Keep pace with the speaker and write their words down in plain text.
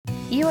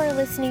You are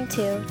listening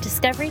to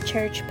Discovery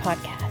Church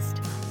Podcast.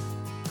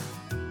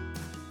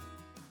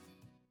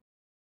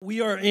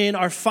 We are in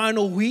our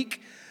final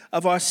week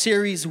of our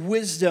series,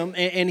 Wisdom,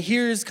 and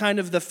here's kind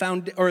of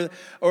the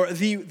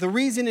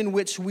reason in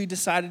which we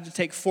decided to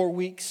take 4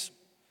 weeks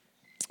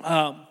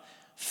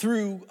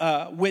through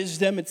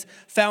wisdom. It's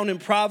found in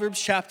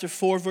Proverbs chapter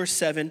 4, verse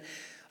 7.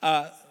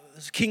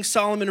 King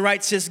Solomon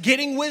writes this: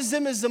 getting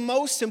wisdom is the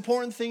most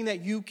important thing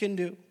that you can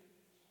do.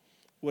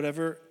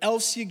 Whatever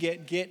else you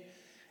get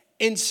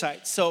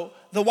insight. So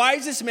the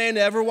wisest man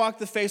to ever walk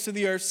the face of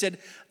the earth said,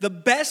 the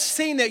best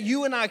thing that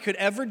you and I could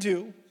ever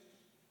do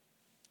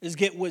is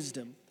get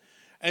wisdom.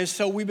 And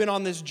so we've been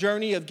on this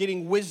journey of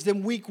getting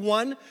wisdom. Week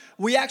 1,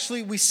 we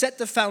set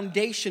the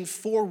foundation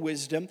for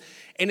wisdom,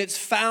 and it's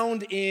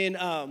found in,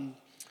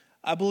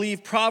 I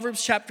believe,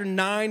 Proverbs chapter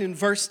 9 and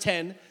verse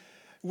 10,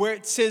 where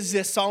it says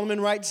this.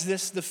 Solomon writes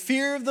this: the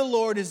fear of the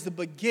Lord is the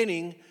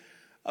beginning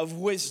of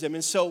wisdom.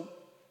 And so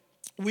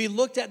we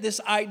looked at this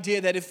idea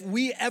that if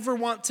we ever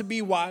want to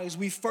be wise,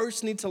 we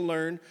first need to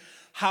learn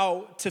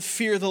how to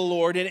fear the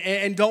Lord.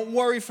 And don't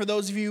worry for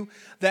those of you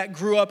that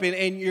grew up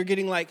and you're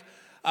getting like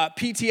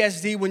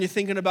PTSD when you're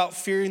thinking about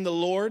fearing the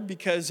Lord,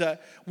 because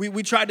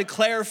we tried to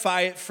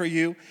clarify it for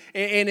you.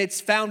 And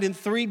it's found in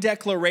 3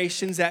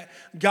 declarations that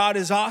God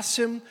is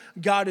awesome,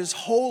 God is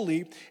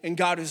holy, and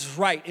God is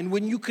right. And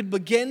when you could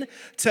begin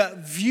to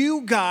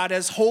view God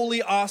as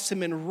holy,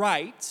 awesome, and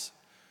right,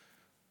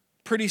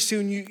 pretty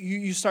soon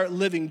you start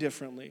living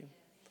differently.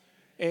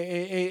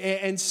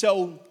 And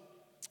so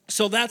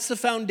that's the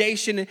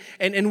foundation,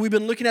 and we've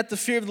been looking at the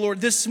fear of the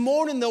Lord. This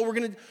morning, though,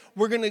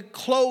 we're gonna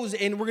close,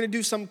 and we're gonna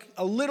do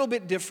a little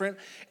bit different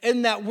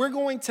in that we're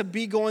going to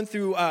be going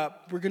through.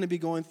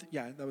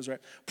 Yeah, that was right.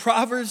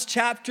 Proverbs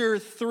chapter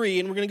 3,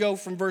 and we're gonna go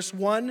from verse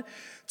 1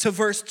 to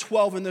verse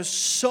 12. And there's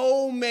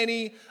so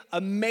many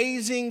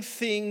amazing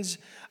things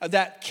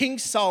that King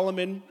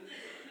Solomon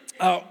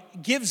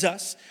gives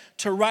us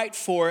to write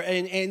for,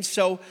 and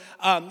so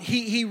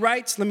he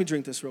writes. Let me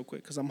drink this real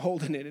quick because I'm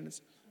holding it, and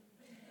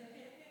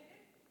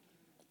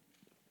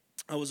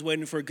I was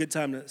waiting for a good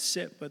time to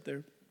sip, but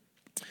there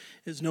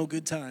is no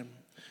good time.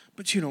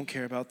 But you don't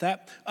care about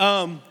that.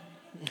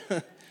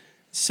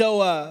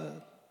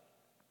 So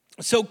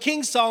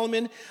King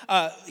Solomon,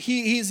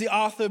 he's the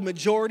author of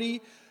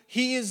majority.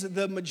 He is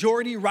the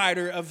majority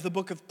writer of the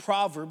book of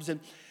Proverbs, and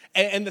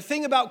the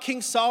thing about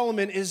King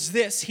Solomon is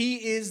this: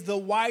 he is the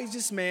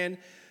wisest man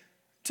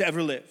to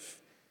ever live.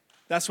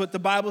 That's what the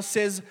Bible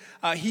says.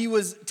 He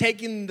was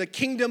taking the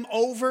kingdom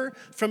over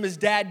from his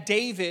dad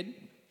David.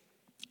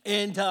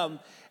 And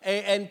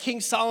King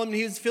Solomon,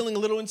 he was feeling a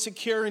little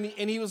insecure,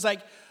 and he was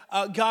like,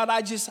 God,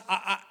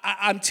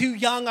 I'm too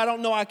young. I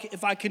don't know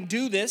if I can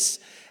do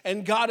this.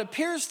 And God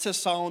appears to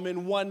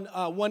Solomon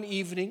one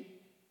evening,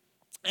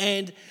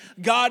 and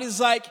God is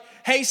like,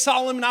 hey,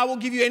 Solomon, I will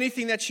give you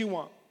anything that you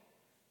want.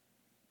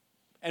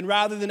 And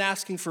rather than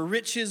asking for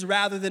riches,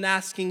 rather than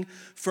asking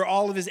for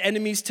all of his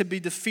enemies to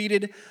be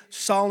defeated,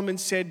 Solomon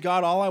said,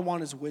 God, all I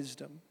want is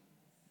wisdom.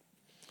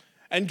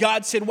 And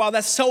God said, wow,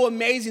 that's so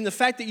amazing. The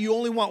fact that you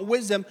only want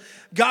wisdom.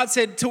 God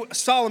said to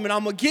Solomon,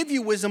 I'm going to give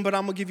you wisdom, but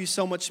I'm going to give you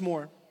so much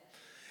more.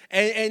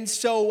 And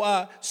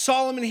so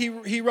Solomon,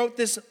 he wrote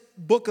this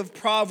book of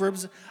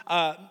Proverbs,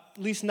 at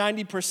least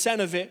 90%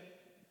 of it.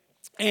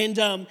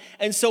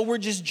 And so we're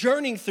just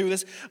journeying through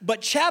this.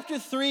 But chapter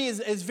 3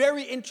 is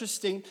very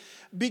interesting,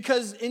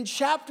 because in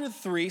chapter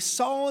 3,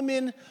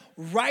 Solomon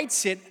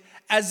writes it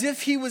as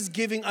if he was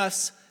giving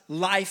us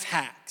life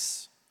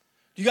hacks.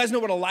 Do you guys know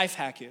what a life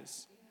hack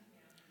is?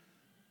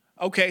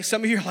 Okay,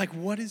 some of you are like,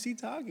 what is he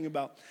talking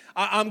about?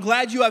 I'm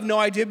glad you have no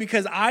idea,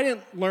 because I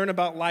didn't learn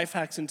about life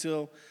hacks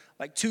until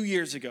like 2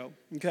 years ago,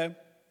 okay?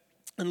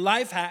 And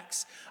life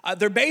hacks,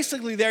 they're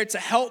basically there to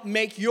help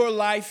make your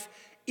life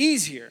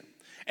easier.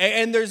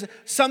 And there's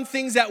some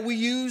things that we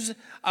use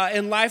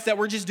in life that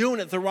we're just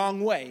doing it the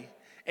wrong way.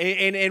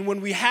 And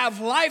when we have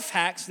life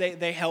hacks,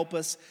 they help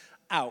us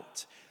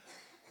out.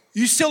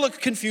 You still look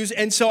confused,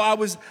 and so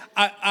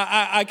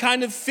I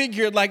kind of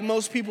figured like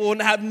most people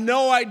would have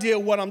no idea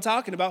what I'm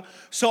talking about.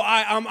 So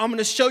I'm going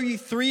to show you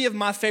 3 of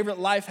my favorite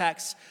life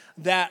hacks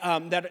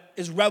that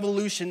is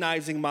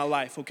revolutionizing my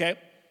life, okay?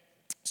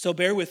 So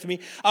bear with me.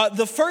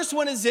 The first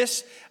one is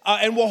this,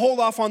 and we'll hold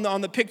off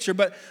on the picture,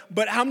 but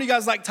how many of you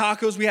guys like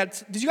tacos?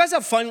 Did you guys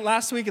have fun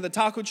last week at the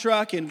taco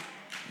truck? And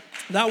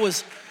that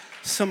was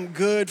some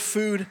good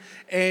food,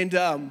 and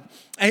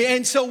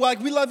so like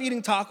we love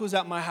eating tacos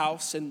at my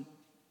house. And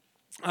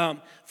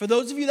for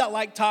those of you that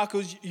like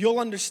tacos, you'll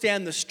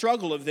understand the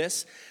struggle of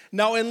this.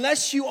 Now,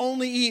 unless you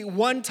only eat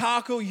one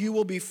taco, you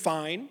will be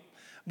fine.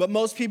 But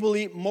most people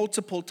eat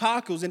multiple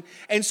tacos,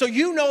 and so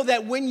you know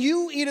that when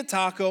you eat a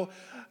taco,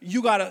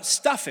 you gotta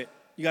stuff it.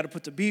 You gotta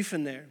put the beef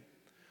in there.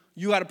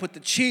 You gotta put the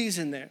cheese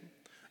in there.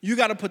 You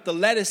gotta put the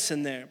lettuce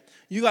in there.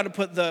 You gotta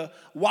put the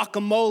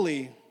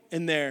guacamole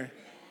in there.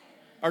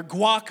 Or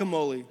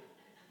guacamole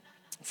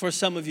for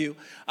some of you.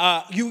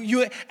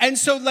 And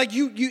so like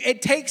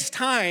it takes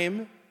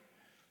time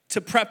to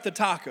prep the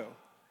taco.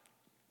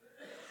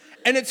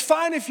 And it's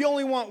fine if you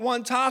only want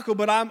one taco,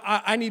 but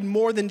I need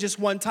more than just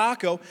one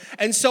taco.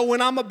 And so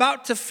when I'm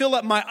about to fill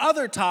up my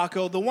other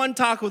taco, the one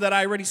taco that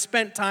I already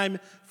spent time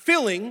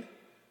filling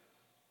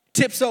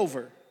tips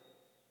over.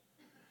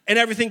 And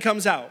everything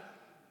comes out.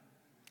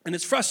 And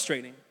it's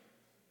frustrating.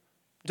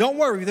 Don't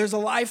worry, there's a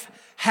life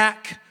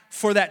hack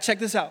for that. Check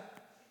this out.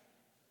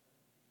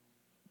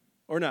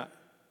 Or not.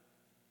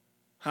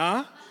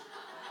 Huh?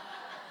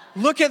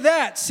 Look at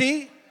that,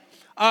 see?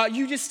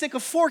 You just stick a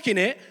fork in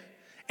it,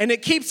 and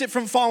it keeps it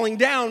from falling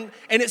down,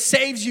 and it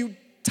saves you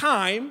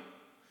time.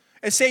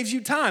 It saves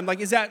you time. Like,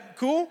 is that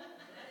cool?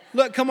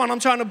 Look, come on, I'm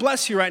trying to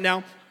bless you right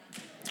now.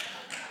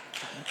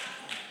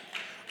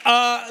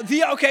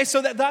 Okay,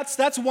 so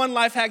that's one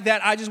life hack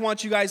that I just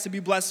want you guys to be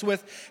blessed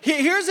with.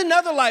 Here's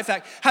another life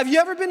hack. Have you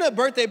ever been to a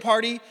birthday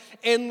party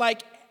and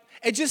like,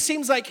 it just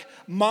seems like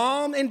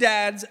mom and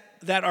dads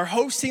that are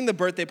hosting the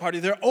birthday party,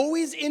 they're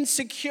always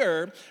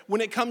insecure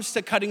when it comes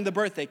to cutting the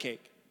birthday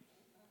cake.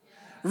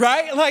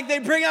 Right? Like they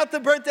bring out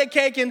the birthday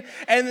cake and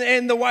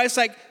the wife's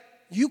like,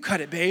 you cut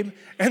it, babe.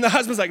 And the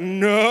husband's like,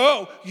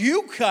 no,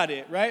 you cut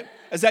it, right?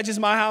 Is that just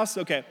my house?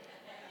 Okay.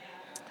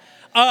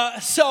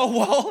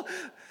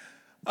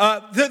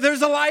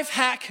 There's a life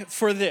hack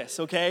for this,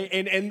 okay?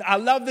 And I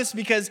love this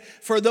because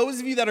for those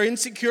of you that are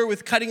insecure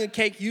with cutting a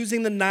cake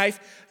using the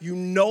knife, you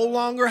no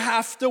longer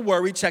have to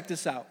worry. Check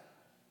this out.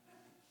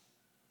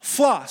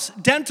 Floss,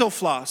 dental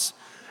floss.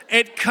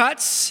 It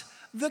cuts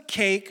the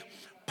cake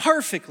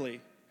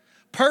perfectly.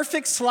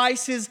 Perfect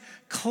slices,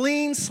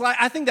 clean slice.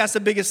 I think that's the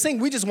biggest thing.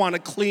 We just want a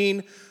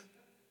clean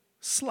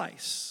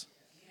slice.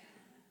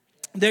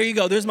 There you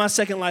go. There's my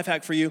second life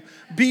hack for you.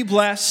 Be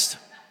blessed.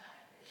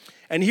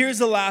 And here's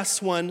the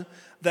last one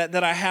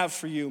that I have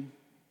for you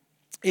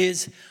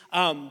is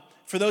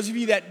for those of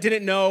you that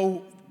didn't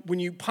know, when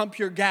you pump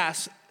your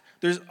gas,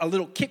 there's a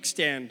little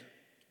kickstand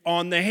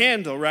on the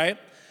handle, right?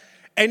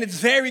 And it's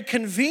very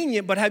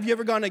convenient, but have you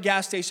ever gone to a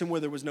gas station where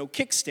there was no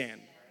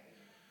kickstand?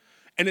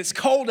 And it's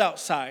cold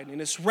outside,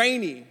 and it's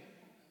rainy.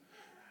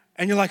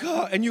 And you're like,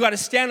 oh, and you got to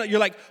stand up. You're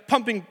like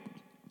pumping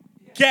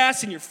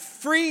gas, and you're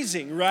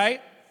freezing,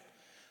 right?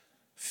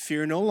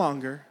 Fear no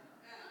longer.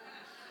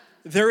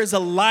 There is a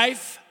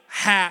life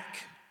hack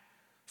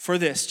for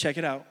this. Check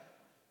it out.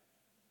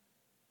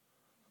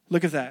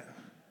 Look at that.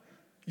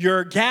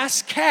 Your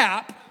gas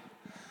cap,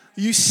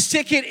 you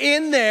stick it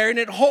in there, and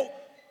it holds.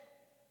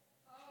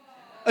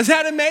 Is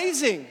that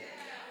amazing?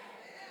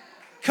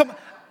 Come on.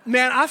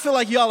 Man, I feel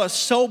like y'all are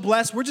so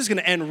blessed. We're just going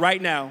to end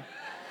right now.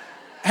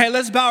 Hey,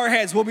 let's bow our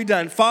heads. We'll be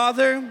done.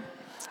 Father,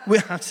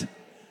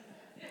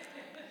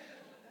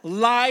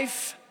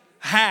 life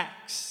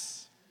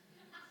hacks.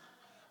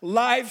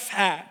 Life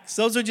hacks.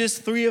 Those are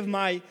just three of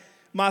my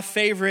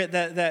favorite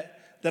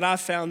that I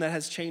found that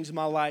has changed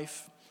my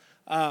life.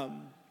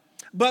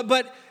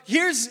 But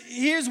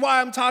here's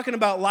why I'm talking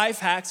about life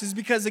hacks is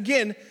because,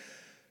 again,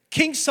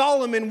 King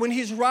Solomon, when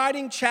he's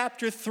writing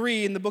chapter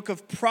 3 in the book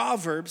of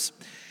Proverbs,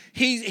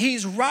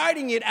 he's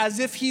writing it as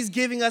if he's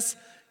giving us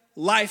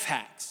life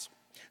hacks.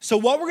 So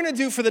what we're going to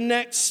do for the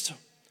next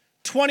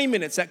 20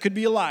 minutes, that could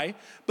be a lie,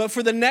 but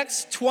for the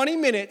next 20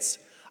 minutes,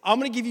 I'm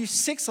going to give you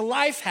 6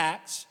 life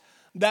hacks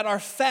that are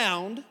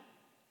found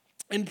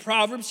in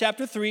Proverbs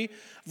chapter 3,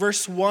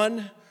 verse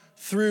 1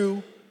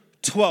 through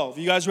 12.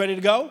 You guys ready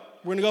to go?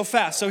 We're going to go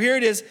fast. So here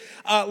it is.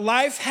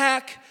 Life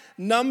hack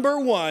number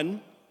 1.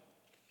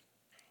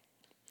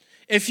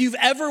 If you've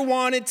ever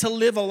wanted to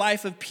live a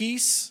life of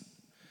peace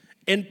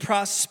and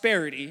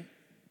prosperity,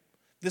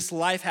 this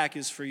life hack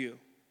is for you,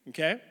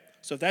 okay?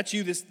 So if that's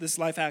you, this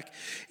life hack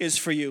is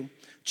for you.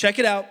 Check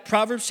it out.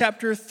 Proverbs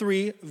chapter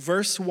 3,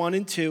 verse 1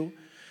 and 2.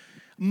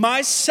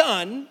 My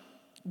son,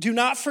 do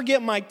not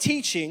forget my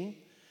teaching,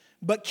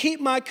 but keep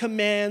my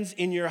commands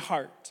in your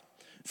heart,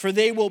 for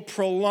they will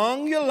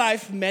prolong your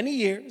life many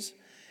years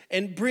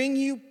and bring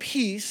you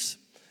peace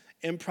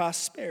and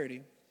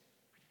prosperity.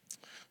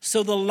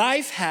 So the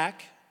life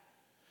hack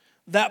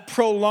that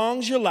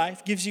prolongs your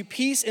life, gives you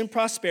peace and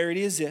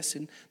prosperity is this,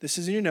 and this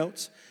is in your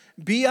notes.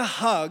 Be a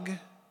hug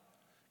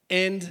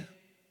and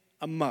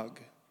a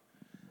mug.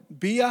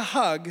 Be a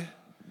hug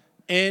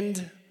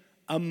and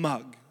a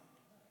mug.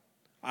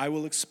 I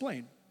will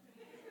explain.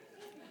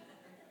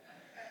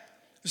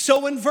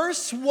 So in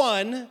verse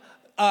 1,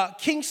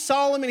 King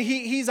Solomon,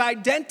 he's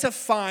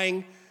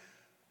identifying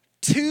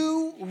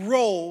 2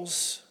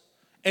 roles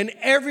in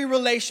every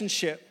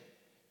relationship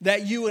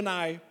that you and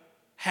I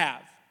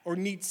have or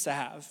needs to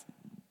have.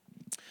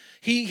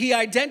 He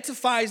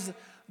identifies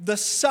the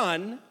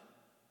son,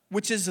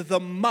 which is the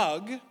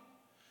mug,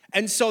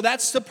 and so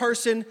that's the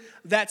person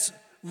that's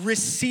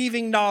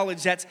receiving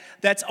knowledge, that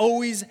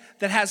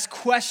has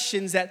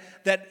questions,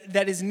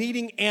 that is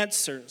needing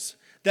answers,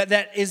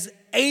 that is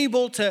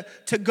able to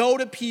go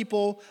to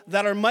people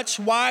that are much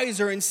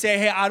wiser and say,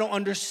 hey, I don't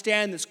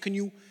understand this. Can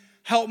you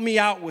help me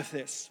out with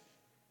this?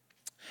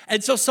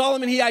 And so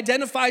Solomon, he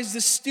identifies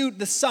the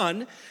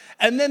son,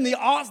 and then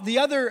the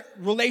other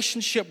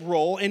relationship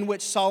role in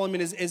which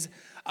Solomon is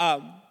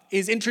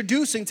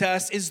introducing to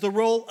us is the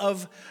role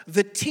of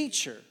the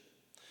teacher,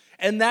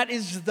 and that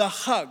is the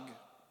hug.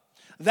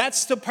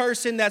 That's the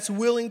person that's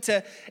willing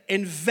to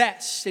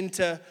invest and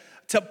to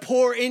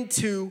pour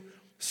into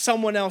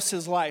someone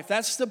else's life.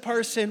 That's the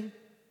person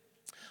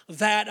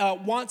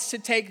that wants to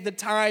take the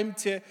time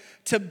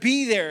to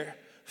be there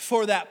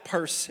for that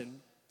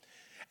person.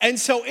 And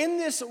so in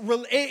this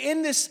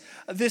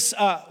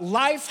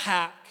life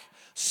hack,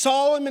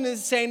 Solomon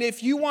is saying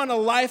if you want a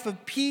life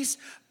of peace,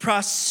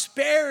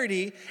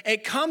 prosperity,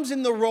 it comes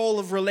in the role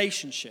of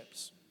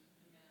relationships.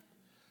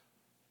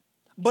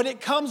 But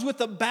it comes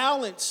with a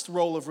balanced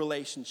role of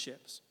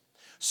relationships.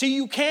 See,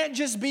 you can't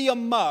just be a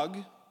mug.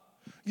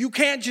 You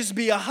can't just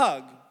be a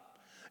hug.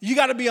 You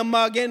got to be a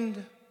mug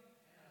and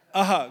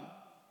a hug.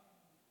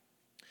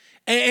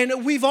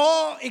 And we've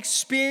all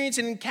experienced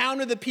and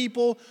encountered the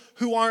people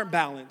who aren't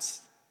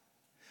balanced.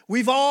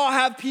 We've all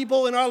have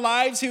people in our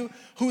lives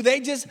who they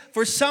just,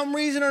 for some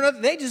reason or another,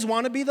 they just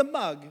want to be the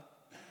mug.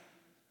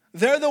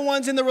 They're the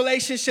ones in the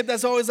relationship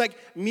that's always like,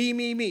 me,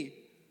 me, me.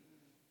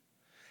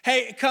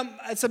 Hey, come,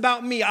 it's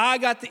about me. I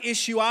got the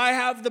issue. I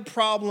have the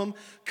problem.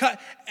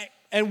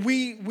 And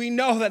we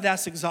know that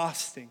that's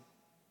exhausting.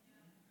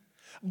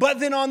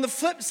 But then on the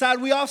flip side,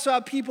 we also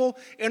have people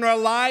in our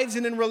lives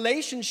and in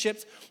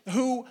relationships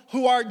who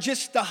are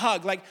just the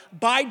hug. Like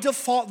by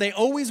default, they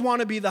always want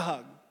to be the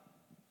hug.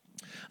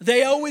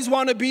 They always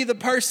want to be the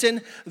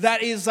person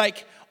that is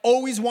like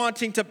always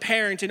wanting to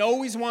parent and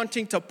always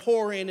wanting to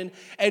pour in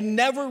and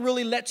never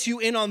really lets you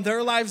in on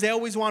their lives. They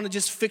always want to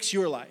just fix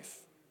your life.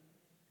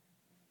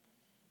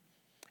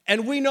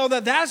 And we know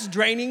that that's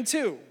draining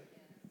too.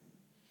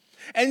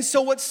 And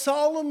so what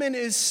Solomon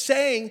is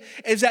saying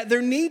is that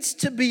there needs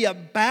to be a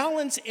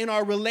balance in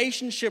our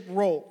relationship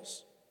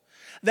roles.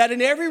 That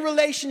in every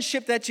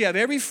relationship that you have,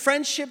 every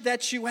friendship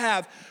that you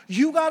have,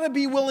 you got to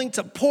be willing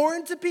to pour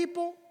into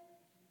people,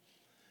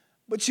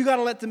 but you got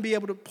to let them be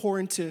able to pour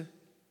into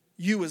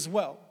you as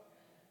well.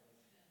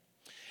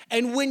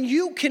 And when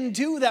you can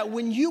do that,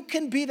 when you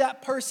can be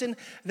that person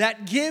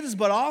that gives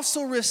but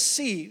also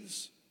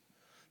receives,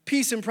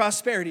 peace and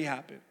prosperity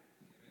happen.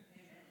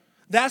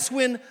 That's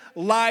when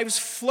lives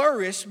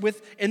flourish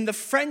in the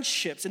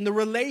friendships, in the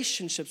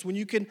relationships, when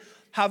you can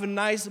have a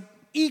nice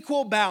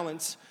equal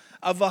balance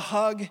of a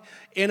hug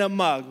and a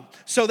mug.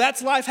 So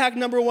that's life hack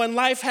number one.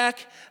 Life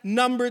hack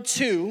number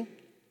two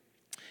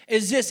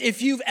is this: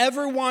 if you've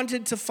ever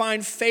wanted to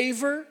find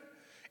favor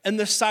in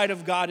the sight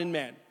of God and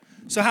man.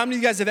 So how many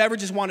of you guys have ever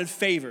just wanted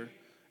favor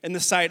in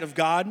the sight of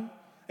God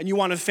and you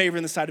wanted favor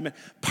in the sight of man?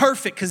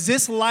 Perfect, because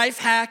this life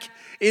hack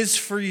is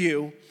for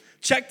you.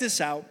 Check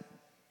this out.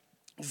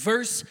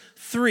 Verse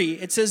 3,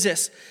 it says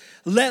this: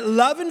 let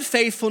love and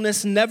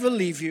faithfulness never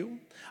leave you.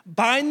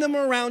 Bind them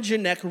around your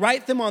neck.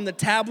 Write them on the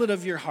tablet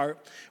of your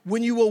heart.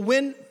 Then you will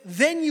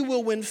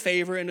win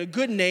favor and a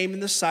good name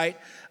in the sight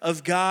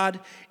of God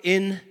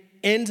and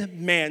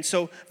man.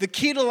 So the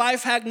key to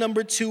life hack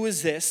number 2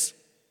 is this: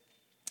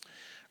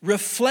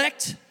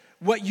 reflect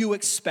what you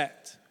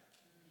expect.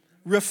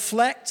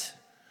 Reflect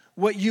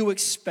what you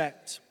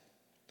expect.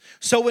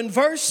 So in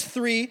verse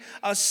 3,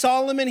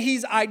 Solomon,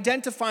 he's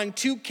identifying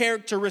 2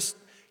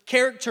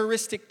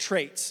 characteristic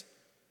traits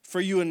for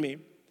you and me.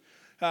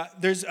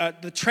 There's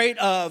the trait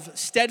of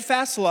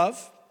steadfast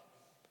love,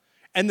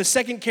 and the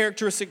second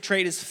characteristic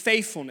trait is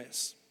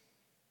faithfulness.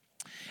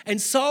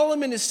 And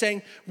Solomon is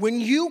saying,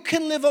 when you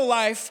can live a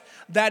life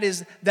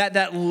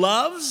that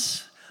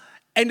loves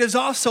and is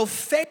also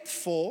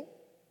faithful,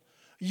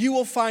 you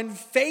will find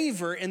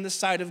favor in the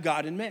sight of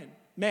God and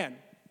man.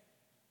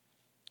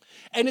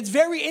 And it's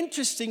very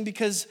interesting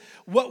because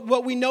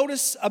what we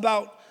notice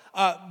about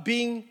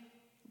being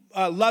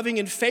loving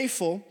and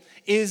faithful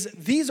is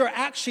these are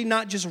actually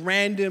not just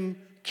random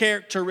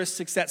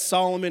characteristics that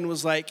Solomon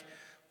was like,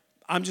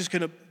 I'm just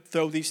going to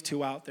throw these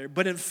 2 out there.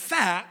 But in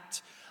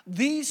fact,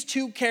 these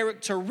 2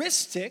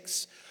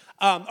 characteristics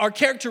are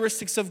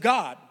characteristics of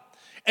God.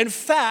 In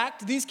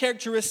fact, these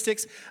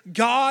characteristics,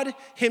 God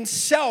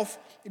himself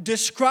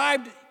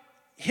described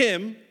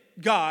him,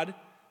 God,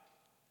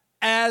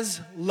 as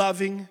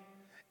loving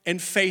and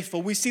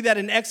faithful. We see that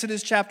in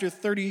Exodus chapter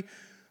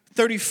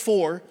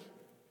 34.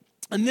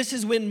 And this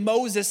is when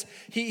Moses,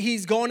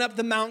 he's going up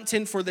the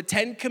mountain for the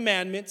 10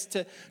 commandments,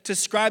 to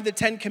scribe the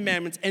 10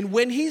 commandments. And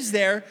when he's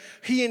there,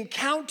 he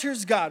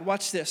encounters God.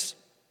 Watch this.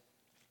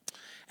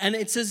 And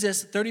it says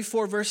this,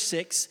 34 verse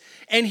 6.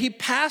 And he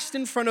passed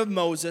in front of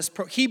Moses,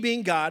 he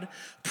being God,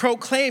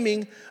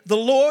 proclaiming, the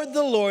Lord,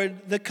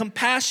 the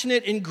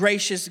compassionate and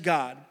gracious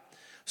God,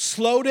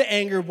 slow to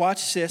anger,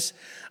 watch this,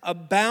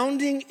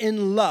 abounding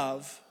in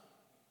love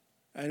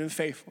and in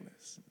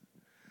faithfulness.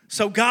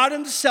 So God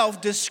himself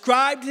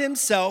described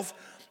himself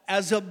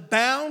as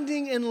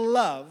abounding in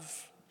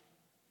love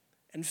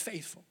and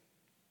faithful.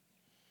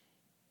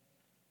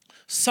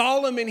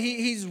 Solomon,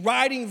 he's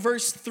writing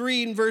verse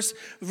 3 and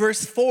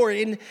verse 4,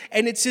 and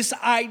it's this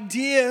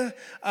idea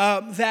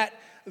that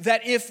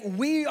if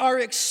we are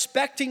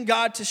expecting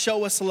God to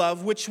show us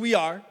love, which we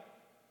are,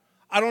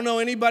 I don't know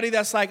anybody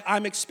that's like,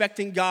 I'm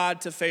expecting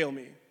God to fail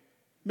me.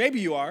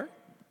 Maybe you are,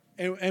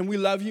 and we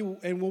love you,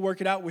 and we'll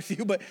work it out with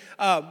you, but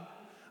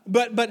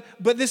But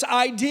this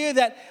idea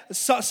that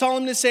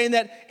Solomon is saying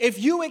that if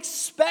you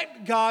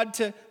expect God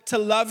to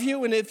love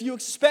you, and if you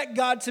expect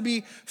God to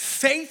be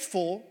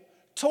faithful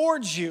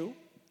towards you,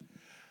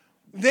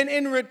 then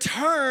in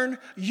return,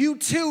 you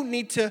too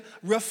need to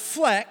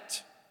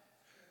reflect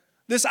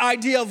this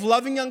idea of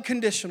loving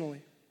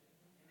unconditionally.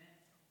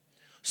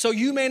 So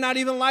you may not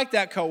even like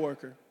that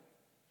coworker,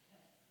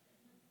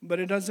 but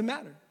it doesn't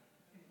matter.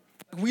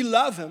 We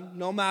love him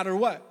no matter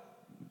what.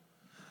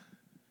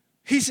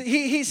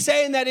 He's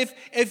saying that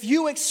if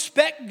you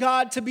expect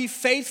God to be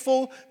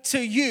faithful to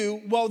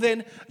you, well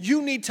then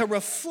you need to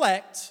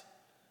reflect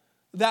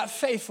that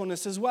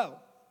faithfulness as well.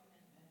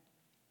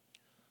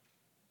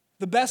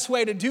 The best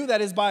way to do that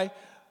is by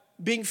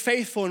being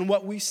faithful in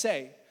what we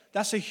say.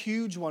 That's a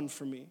huge one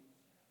for me.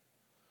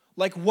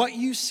 Like what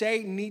you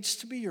say needs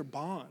to be your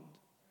bond.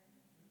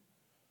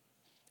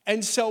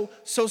 And so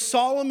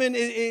Solomon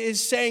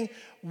is saying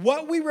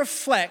what we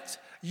reflect,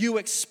 you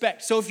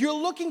expect. So if you're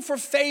looking for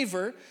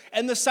favor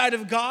in the sight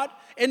of God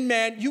and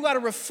man, you got to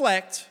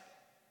reflect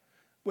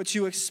what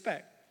you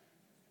expect.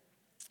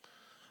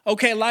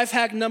 Okay, life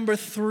hack number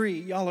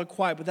 3. Y'all are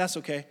quiet, but that's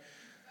okay.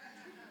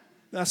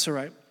 That's all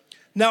right.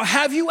 Now,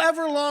 have you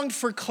ever longed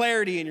for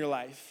clarity in your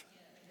life?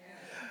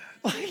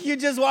 Like you're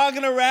just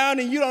walking around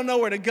and you don't know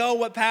where to go,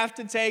 what path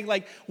to take,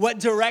 like what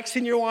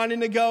direction you're wanting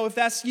to go. If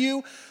that's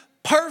you,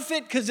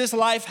 perfect, because this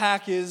life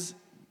hack is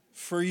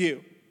for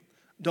you.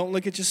 Don't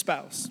look at your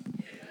spouse.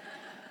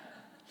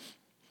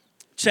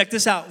 Check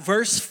this out.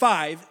 Verse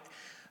 5,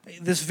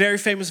 this very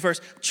famous verse.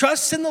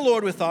 Trust in the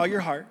Lord with all your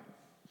heart.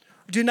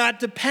 Do not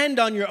depend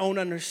on your own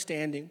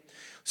understanding.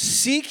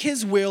 Seek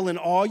his will in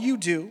all you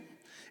do,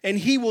 and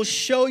he will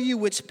show you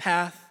which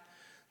path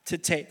to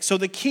take. So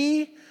the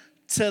key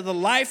to the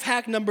life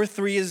hack number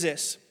 3 is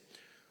this.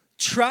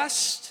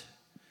 Trust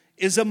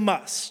is a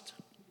must.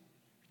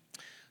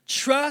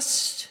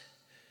 Trust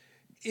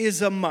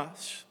is a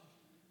must.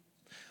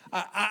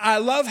 I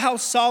love how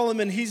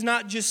Solomon, he's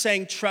not just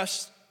saying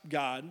trust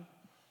God,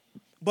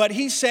 but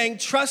he's saying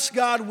trust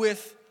God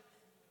with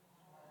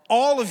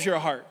all of your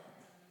heart.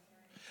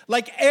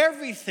 Like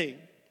everything.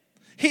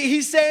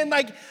 He's saying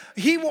like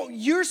you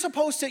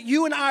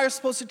and I are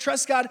supposed to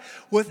trust God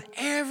with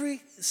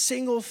every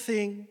single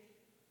thing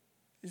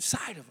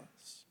inside of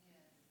us.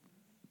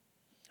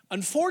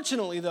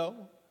 Unfortunately though,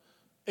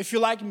 if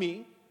you're like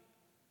me,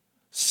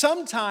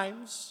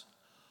 sometimes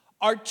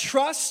our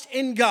trust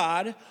in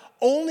God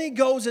only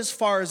goes as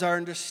far as our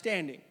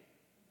understanding.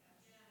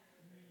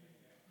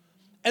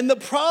 And the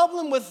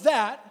problem with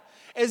that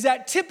is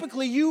that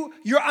typically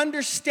your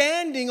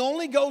understanding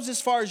only goes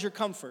as far as your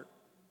comfort.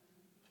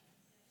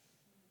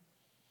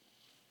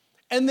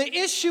 And the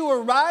issue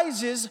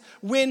arises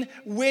when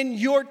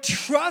your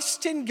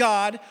trust in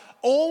God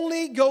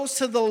only goes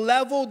to the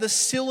level, the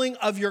ceiling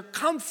of your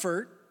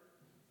comfort.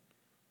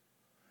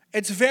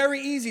 It's very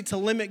easy to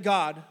limit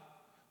God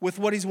with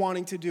what he's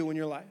wanting to do in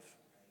your life.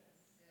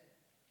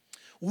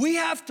 We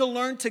have to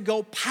learn to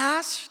go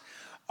past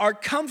our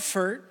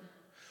comfort,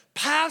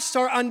 past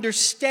our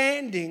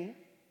understanding,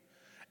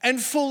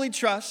 and fully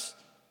trust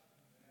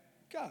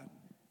God.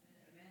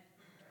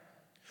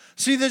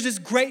 See, there's this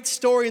great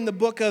story in the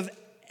book of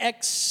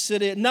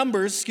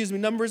Numbers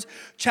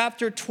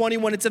chapter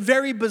 21. It's a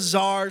very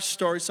bizarre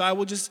story, so I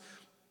will just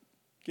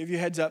give you a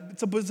heads up.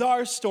 It's a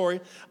bizarre story,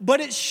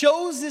 but it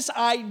shows this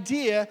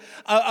idea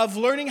of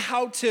learning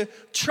how to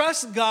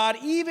trust God,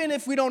 even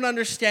if we don't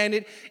understand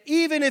it,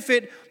 even if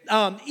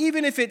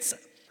it's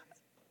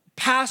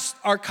past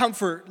our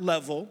comfort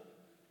level.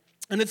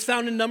 And it's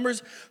found in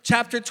Numbers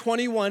chapter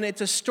 21.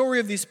 It's a story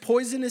of these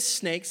poisonous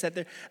snakes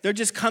that they're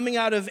just coming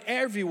out of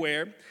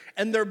everywhere,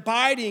 and they're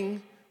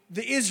biting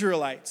the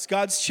Israelites,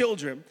 God's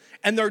children,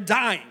 and they're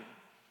dying.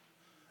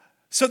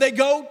 So they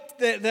go,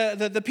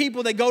 the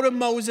people, they go to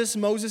Moses.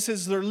 Moses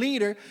is their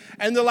leader,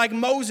 and they're like,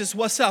 Moses,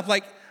 what's up?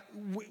 Like,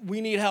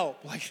 we need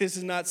help. Like, this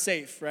is not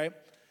safe, right?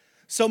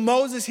 So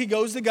Moses, he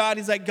goes to God.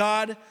 He's like,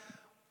 God,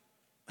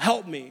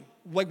 help me.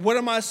 Like, what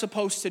am I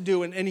supposed to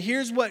do? And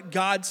here's what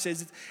God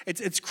says.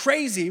 It's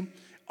crazy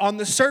on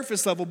the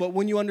surface level, but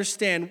when you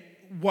understand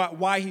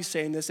why he's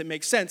saying this, it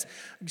makes sense.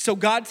 So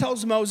God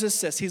tells Moses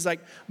this. He's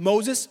like,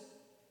 Moses,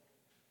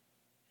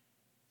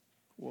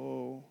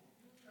 whoa.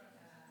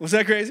 Was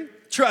that crazy?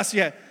 Trust,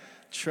 yeah.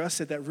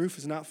 Trust that roof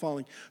is not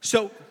falling.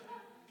 So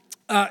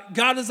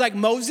God is like,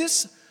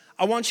 Moses,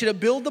 I want you to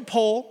build the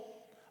pole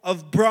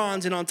of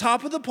bronze, and on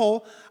top of the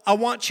pole, I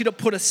want you to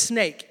put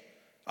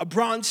a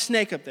bronze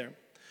snake up there.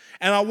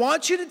 And I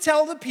want you to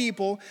tell the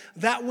people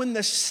that when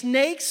the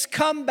snakes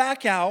come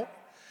back out,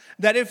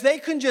 that if they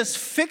can just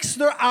fix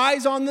their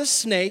eyes on the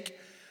snake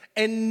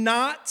and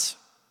not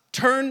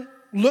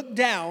look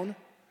down,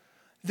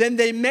 then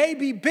they may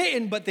be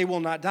bitten, but they will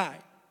not die.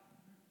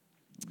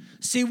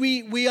 See,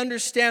 we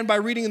understand by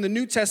reading in the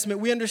New Testament,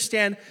 we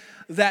understand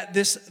that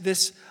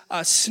this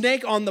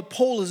snake on the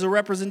pole is a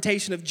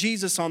representation of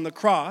Jesus on the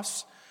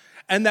cross,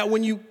 and that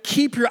when you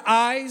keep your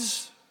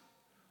eyes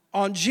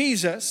on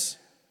Jesus,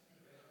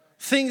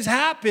 things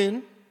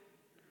happen,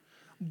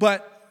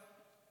 but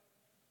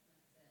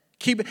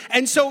Keep it.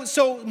 And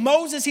so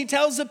Moses, he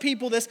tells the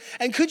people this.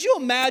 And could you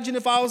imagine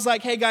if I was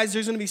like, hey guys,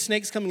 there's going to be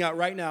snakes coming out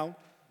right now.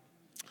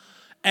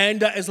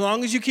 And as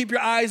long as you keep your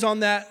eyes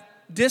on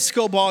that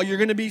disco ball, you're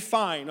going to be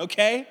fine,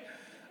 okay?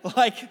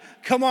 Like,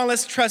 come on,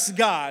 let's trust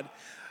God.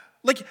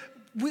 Like,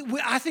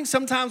 I think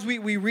sometimes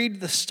we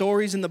read the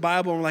stories in the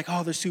Bible and we're like,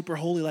 oh, they're super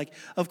holy. Like,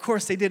 of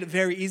course, they did it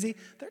very easy.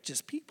 They're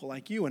just people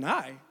like you and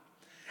I.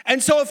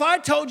 And so if I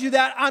told you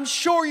that, I'm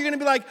sure you're going to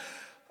be like,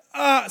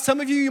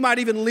 some of you might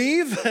even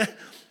leave.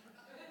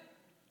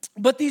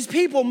 But these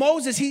people,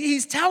 Moses,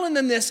 he's telling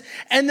them this.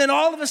 And then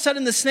all of a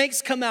sudden the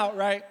snakes come out,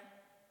 right?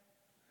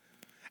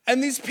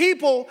 And these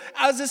people,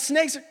 as the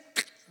snakes are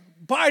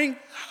biting,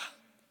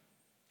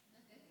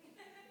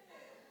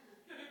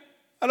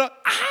 right,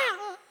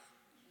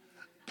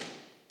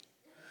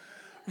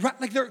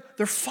 like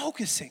they're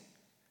focusing.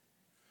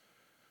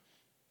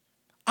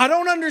 I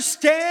don't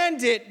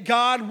understand it,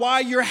 God,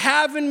 why you're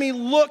having me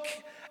look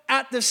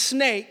at the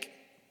snake.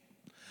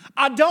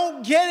 I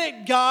don't get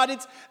it, God.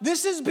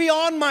 This is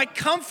beyond my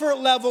comfort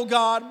level,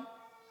 God.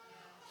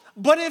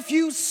 But if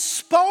you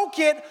spoke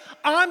it,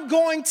 I'm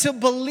going to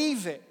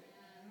believe it.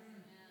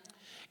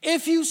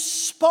 If you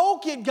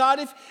spoke it,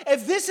 God,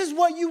 if this is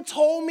what you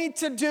told me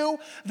to do,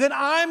 then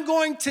I'm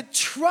going to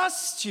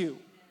trust you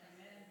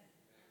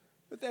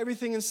with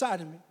everything inside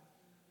of me.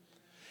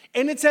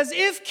 And it's as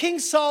if King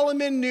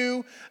Solomon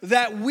knew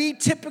that we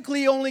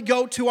typically only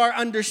go to our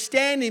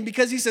understanding,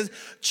 because he says,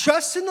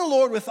 trust in the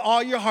Lord with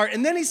all your heart.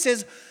 And then he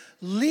says,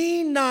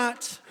 lean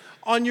not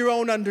on your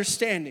own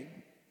understanding.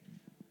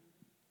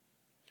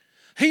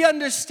 He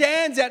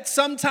understands that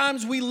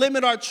sometimes we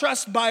limit our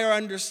trust by our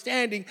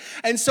understanding.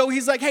 And so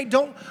he's like, hey,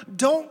 don't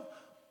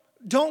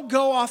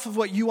go off of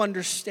what you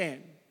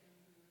understand.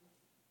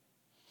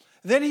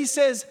 Then he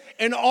says,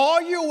 in all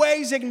your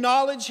ways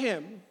acknowledge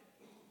him.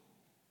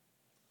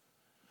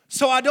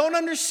 So I don't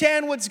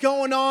understand what's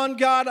going on,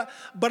 God,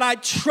 but I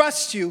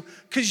trust you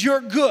because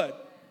you're good.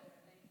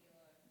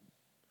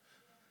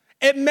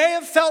 It may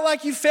have felt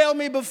like you failed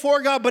me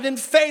before, God, but in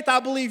faith, I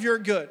believe you're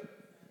good.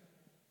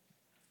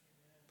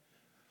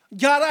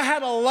 God, I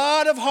had a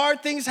lot of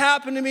hard things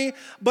happen to me,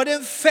 but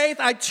in faith,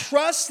 I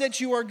trust that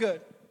you are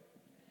good.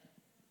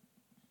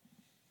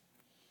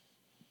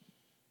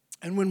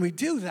 And when we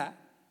do that,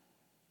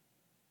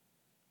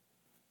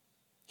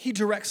 he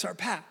directs our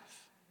path.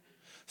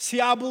 See,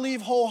 I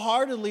believe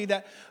wholeheartedly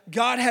that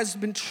God has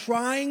been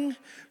trying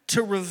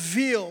to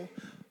reveal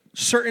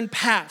certain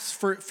paths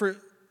for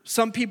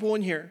some people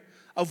in here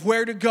of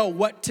where to go,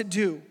 what to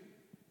do.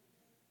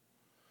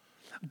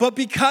 But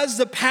because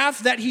the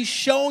path that he's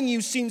showing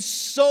you seems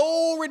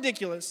so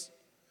ridiculous,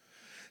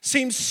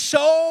 seems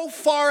so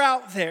far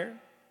out there,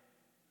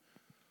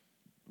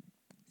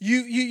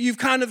 you've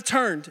kind of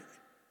turned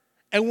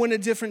and went a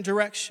different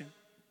direction.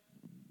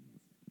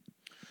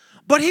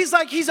 But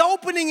he's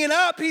opening it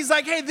up. He's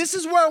like, hey, this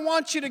is where I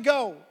want you to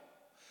go.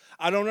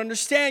 I don't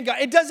understand, God.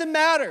 It doesn't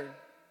matter.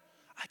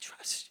 I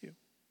trust you.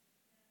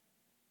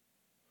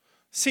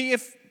 See,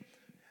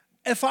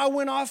 if I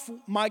went off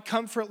my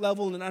comfort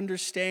level and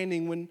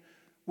understanding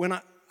when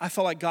I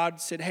felt like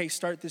God said, hey,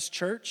 start this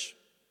church,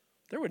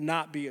 there would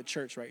not be a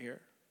church right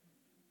here.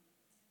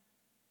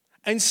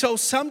 And so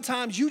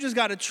sometimes you just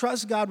got to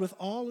trust God with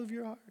all of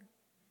your heart,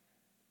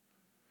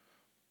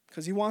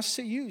 because he wants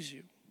to use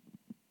you.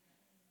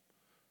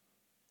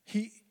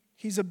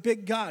 He's a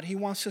big God. He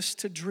wants us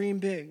to dream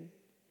big.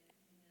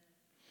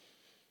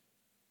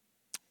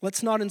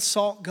 Let's not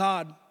insult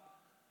God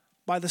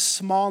by the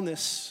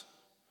smallness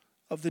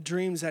of the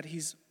dreams that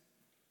he's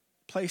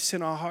placed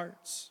in our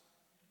hearts.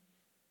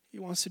 He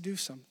wants to do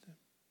something.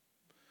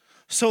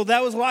 So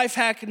that was life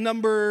hack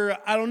number,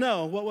 I don't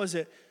know, what was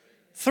it?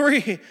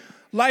 3.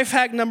 Life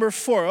hack number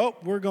 4. Oh,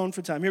 we're going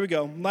for time. Here we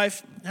go.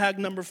 Life hack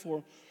number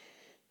 4.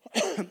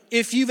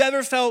 If you've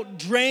ever felt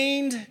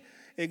drained,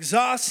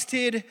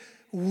 exhausted,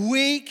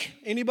 weak,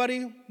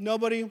 anybody?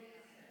 Nobody?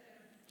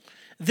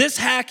 This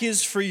hack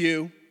is for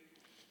you.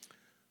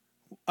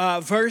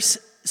 Verse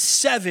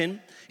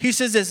 7, he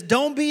says this,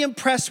 don't be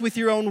impressed with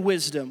your own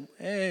wisdom.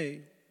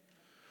 Hey.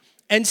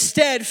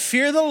 Instead,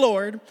 fear the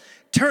Lord,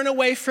 turn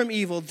away from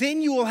evil.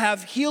 Then you will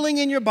have healing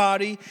in your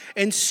body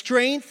and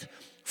strength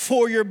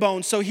for your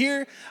bones. So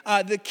here,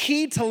 the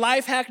key to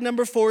life hack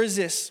number 4 is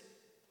this.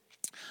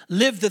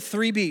 Live the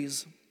 3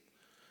 B's.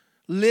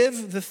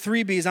 Live the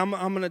 3 B's. I'm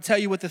going to tell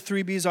you what the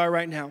 3 B's are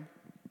right now.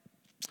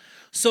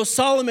 So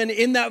Solomon,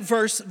 in that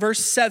verse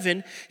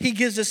 7, he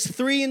gives us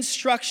 3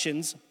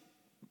 instructions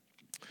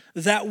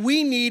that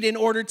we need in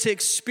order to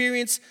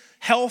experience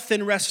health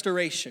and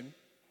restoration.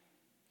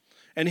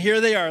 And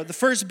here they are. The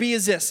first B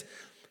is this.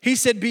 He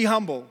said, be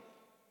humble.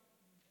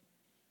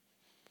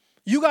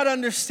 You got to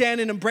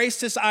understand and embrace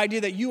this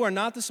idea that you are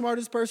not the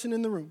smartest person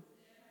in the room.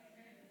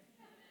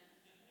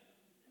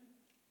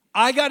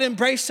 I got to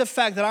embrace the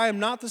fact that I am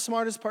not the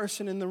smartest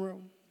person in the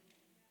room.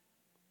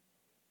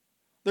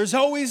 There's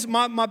always,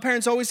 my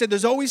parents always said,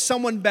 there's always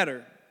someone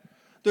better.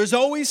 There's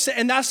always,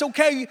 and that's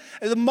okay.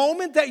 The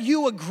moment that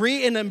you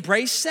agree and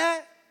embrace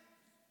that,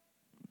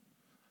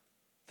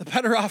 the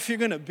better off you're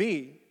going to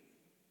be.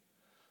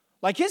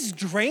 Like, it's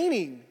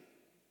draining.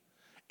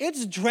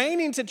 It's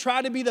draining to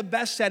try to be the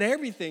best at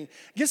everything.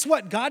 Guess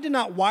what? God did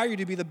not wire you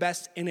to be the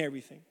best in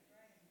everything.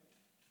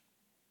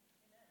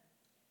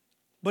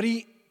 But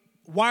he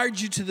wired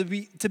you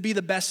to be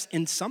the best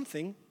in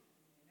something.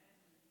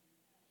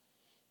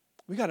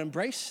 We got to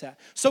embrace that.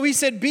 So he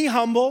said, be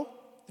humble.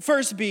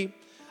 First, be.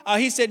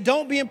 He said,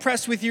 don't be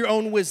impressed with your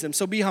own wisdom.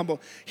 So be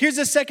humble. Here's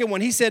the second one.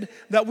 He said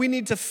that we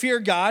need to fear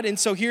God. And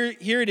so here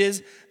it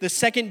is. The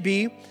second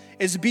B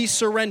is be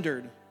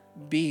surrendered.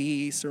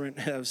 Be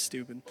surrendered. That was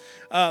stupid.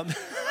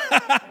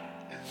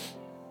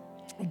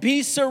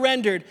 Be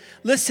surrendered.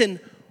 Listen,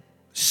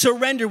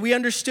 surrender. We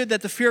understood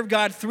that the fear of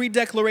God, 3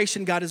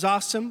 declaration. God is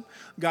awesome.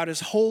 God is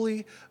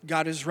holy.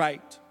 God is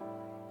right.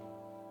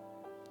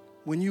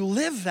 When you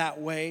live that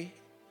way,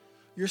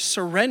 you're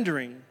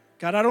surrendering.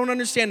 God, I don't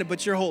understand it,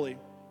 but you're holy.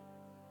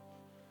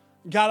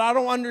 God, I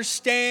don't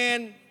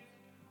understand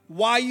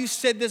why you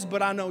said this,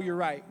 but I know you're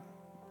right.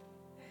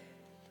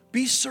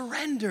 Be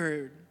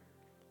surrendered.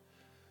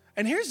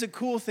 And here's the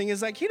cool thing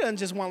is like, he doesn't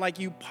just want like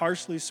you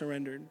partially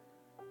surrendered.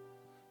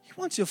 He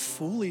wants you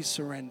fully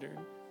surrendered.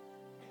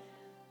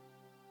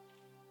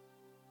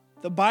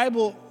 The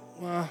Bible,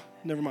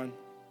 never mind.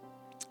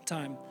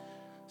 Time.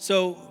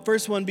 So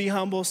first one, be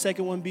humble.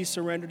 Second one, be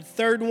surrendered.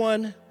 Third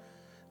one,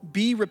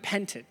 be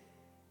repentant.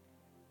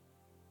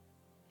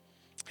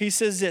 He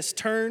says this,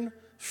 turn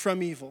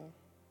from evil.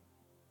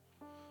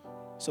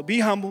 So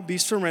be humble, be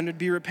surrendered,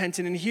 be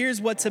repentant. And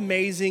here's what's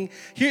amazing.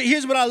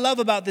 Here's what I love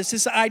about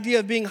this idea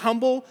of being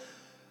humble,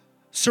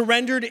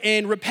 surrendered,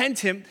 and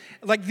repentant.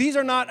 Like these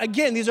are not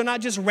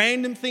just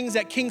random things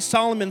that King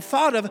Solomon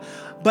thought of,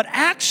 but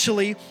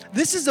actually,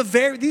 these are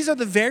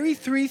the very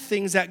 3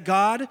 things that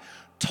God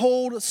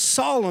told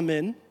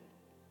Solomon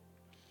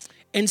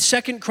in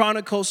 2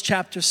 Chronicles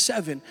chapter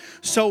 7.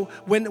 So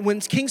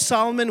when King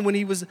Solomon, when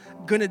he was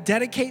going to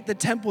dedicate the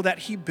temple that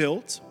he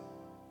built,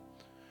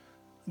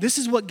 this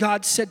is what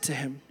God said to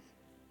him.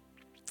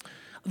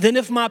 Then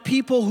if my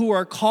people who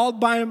are called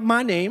by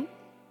my name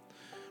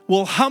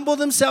will humble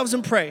themselves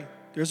and pray.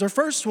 There's our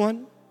first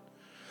one.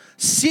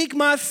 Seek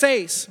my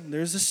face.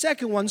 There's the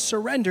second one,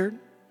 surrendered.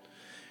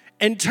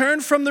 And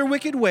turn from their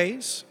wicked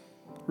ways,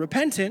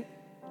 repentant.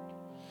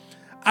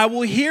 I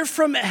will hear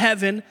from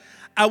heaven.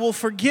 I will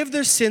forgive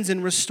their sins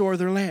and restore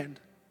their land.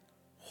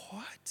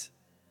 What?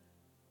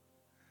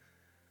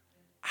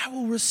 I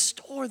will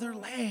restore their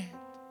land.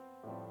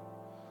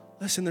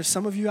 Listen, there's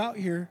some of you out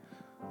here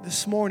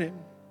this morning.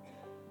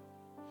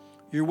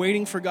 You're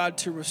waiting for God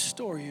to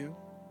restore you.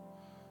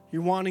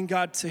 You're wanting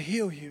God to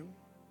heal you.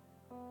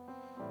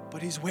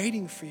 But he's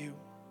waiting for you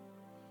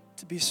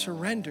to be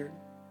surrendered,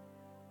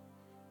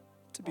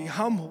 to be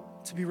humble,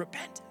 to be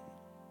repentant.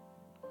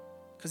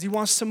 Because he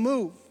wants to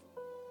move.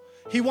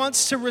 He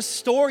wants to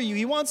restore you.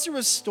 He wants to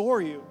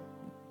restore you.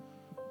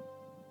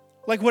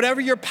 Like whatever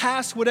your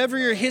past, whatever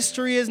your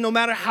history is, no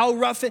matter how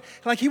rough it,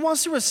 like he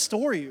wants to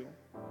restore you.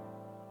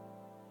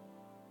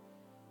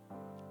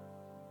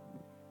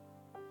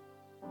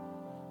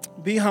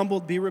 Be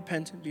humbled, be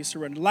repentant, be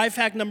surrendered. Life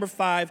hack number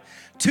 5,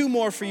 2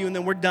 more for you and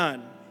then we're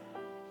done.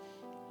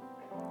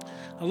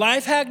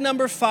 Life hack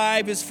number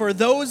 5 is for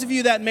those of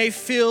you that may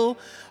feel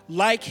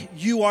like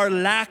you are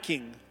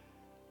lacking.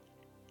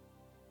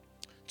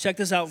 Check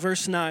this out,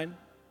 verse 9.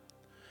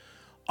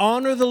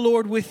 Honor the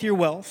Lord with your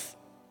wealth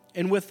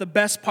and with the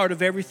best part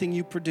of everything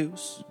you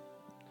produce.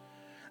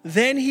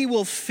 Then he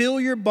will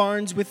fill your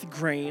barns with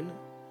grain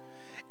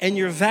and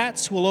your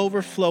vats will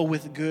overflow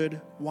with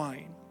good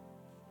wine.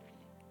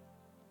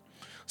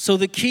 So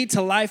the key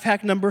to life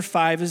hack number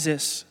 5 is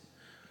this.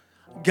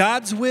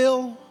 God's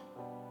will,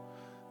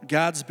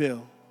 God's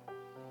bill.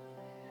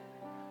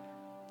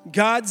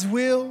 God's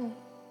will,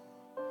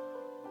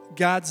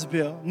 God's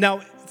bill.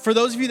 Now, for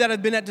those of you that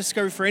have been at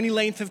Discovery for any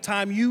length of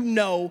time, you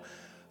know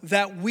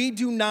that we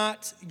do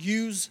not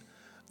use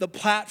the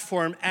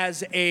platform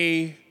as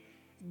a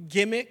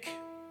gimmick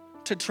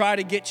to try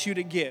to get you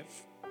to give.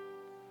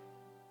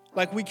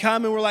 Like we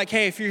come and we're like,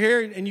 hey, if you're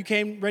here and you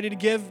came ready to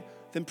give,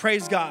 then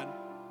praise God.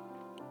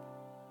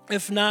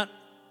 If not,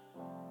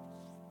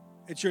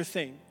 it's your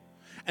thing.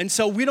 And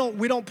so we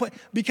don't put,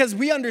 because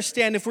we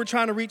understand if we're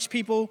trying to reach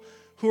people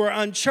who are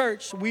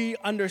unchurched, we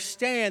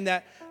understand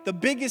that the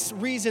biggest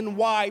reason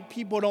why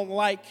people don't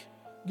like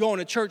going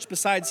to church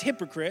besides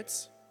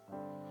hypocrites,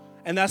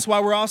 and that's why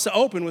we're also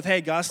open with,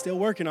 hey, God's still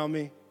working on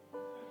me,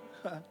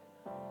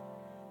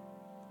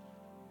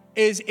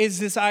 is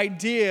this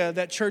idea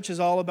that church is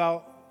all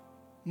about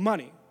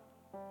money.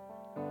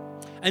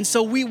 And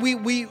so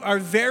we are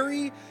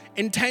very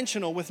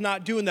intentional with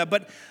not doing that.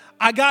 But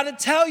I got to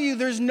tell you,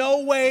 there's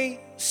no way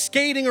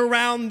skating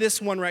around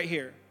this one right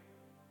here.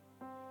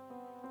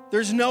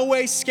 There's no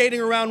way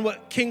skating around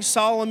what King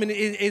Solomon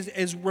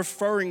is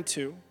referring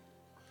to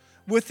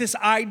with this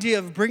idea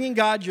of bringing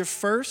God your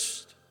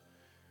first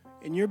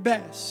and your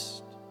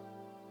best.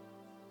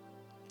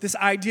 This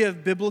idea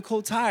of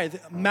biblical tithe.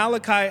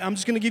 Malachi, I'm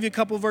just going to give you a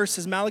couple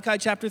verses. Malachi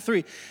chapter 3.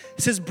 It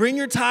says, bring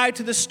your tithe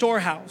to the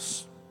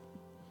storehouse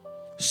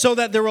so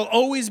that there will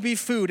always be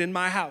food in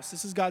my house.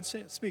 This is God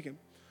speaking.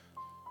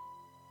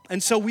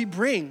 And so we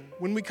bring,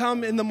 when we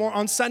come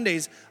on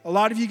Sundays, a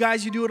lot of you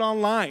guys, you do it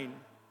online.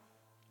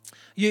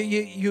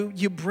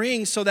 You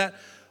bring so that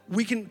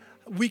we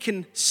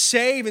can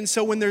save. And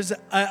so when there's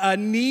a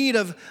need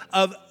of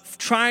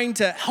trying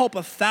to help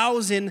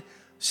 1,000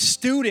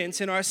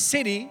 students in our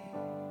city,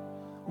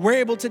 we're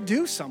able to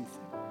do something.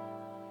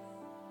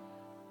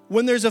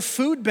 When there's a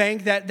food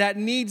bank that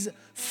needs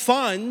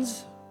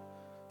funds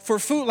for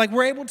food, like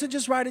we're able to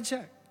just write a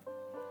check.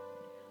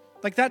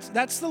 Like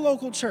that's the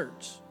local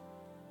church.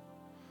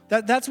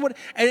 That's what,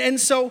 and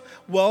so,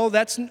 well,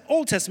 that's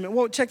Old Testament.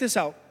 Well, check this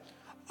out.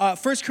 1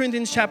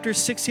 Corinthians chapter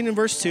 16 and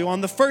verse 2,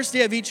 on the first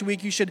day of each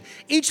week, you should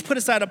each put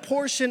aside a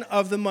portion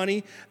of the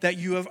money that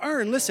you have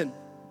earned. Listen,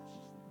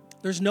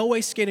 there's no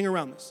way skating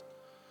around this.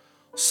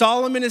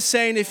 Solomon is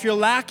saying if you're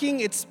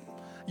lacking,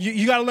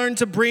 you got to learn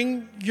to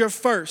bring your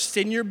first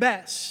and your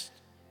best.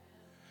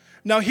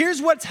 Now,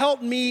 here's what's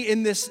helped me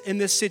in this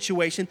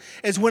situation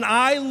is when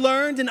I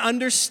learned and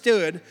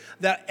understood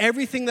that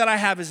everything that I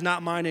have is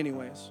not mine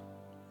anyways.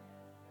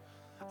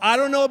 I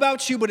don't know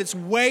about you, but it's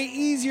way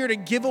easier to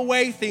give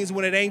away things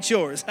when it ain't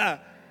yours.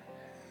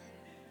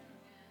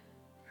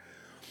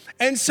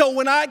 And so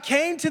when I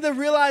came to the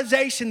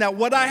realization that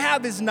what I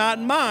have is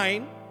not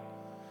mine,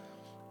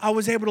 I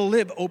was able to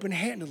live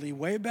open-handedly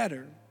way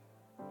better.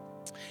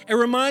 It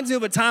reminds me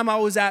of a time I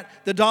was at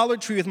the Dollar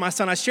Tree with my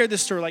son. I shared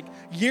this story like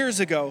years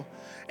ago.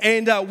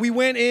 And we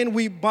went in,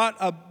 we bought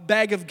a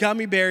bag of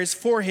gummy bears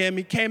for him.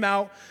 He came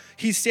out,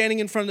 he's standing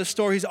in front of the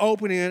store, he's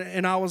opening it,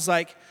 and I was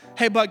like,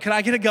 hey, bud, can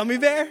I get a gummy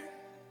bear?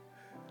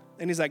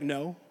 And he's like,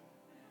 no.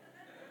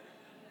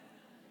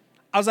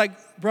 I was like,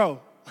 bro,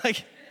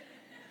 like,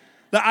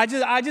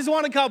 I just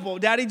want a couple.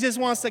 Daddy just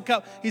wants a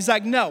couple. He's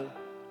like, no.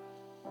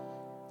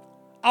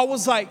 I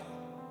was like,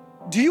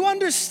 do you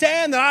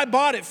understand that I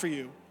bought it for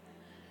you?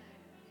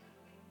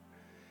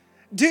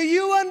 Do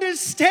you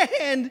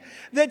understand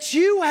that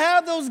you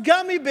have those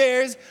gummy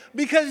bears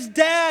because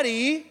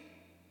Daddy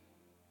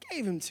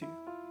gave them to you?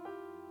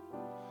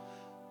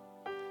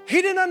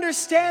 He didn't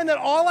understand that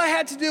all I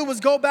had to do was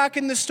go back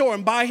in the store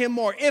and buy him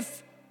more.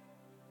 If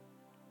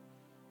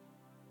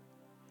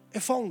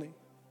only.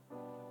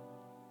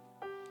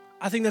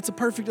 I think that's a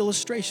perfect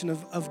illustration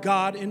of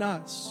God in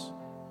us.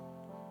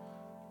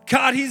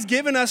 God, He's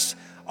given us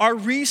our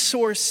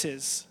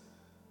resources.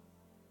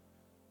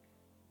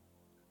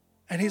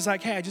 And He's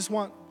like, hey, I just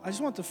want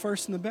the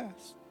first and the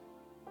best.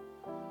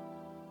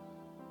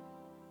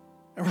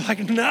 And we're like,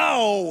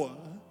 no.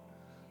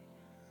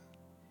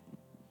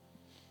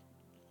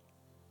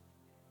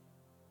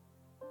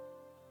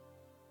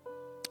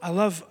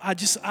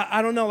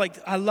 I don't know, like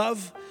I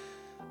love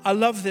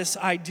this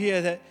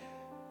idea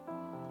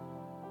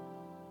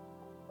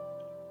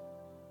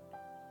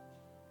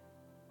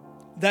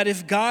that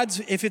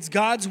if it's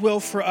God's will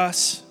for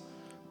us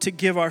to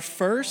give our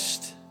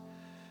first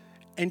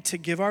and to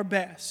give our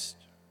best,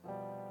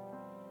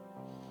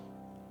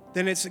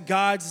 then it's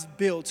God's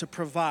will to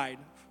provide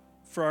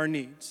for our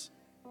needs.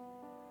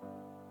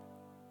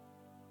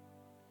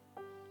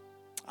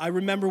 I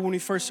remember when we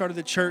first started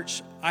the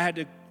church, I had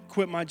to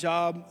quit my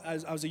job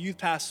as I was a youth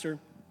pastor.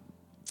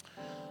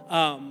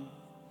 I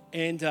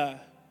had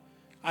to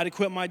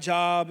quit my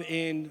job,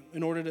 and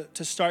in order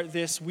to start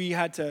this, we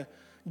had to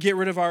get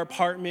rid of our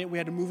apartment. We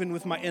had to move in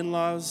with my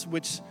in-laws,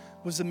 which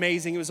was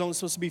amazing. It was only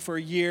supposed to be for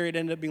a year. It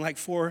ended up being like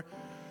 4.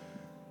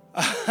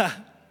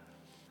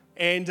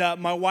 And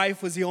my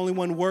wife was the only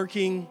one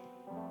working.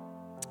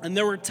 And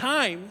there were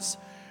times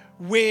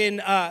when,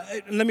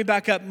 let me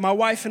back up. My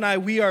wife and I,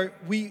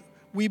 we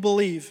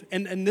believe,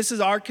 and this is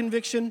our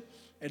conviction.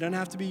 It doesn't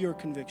have to be your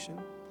conviction.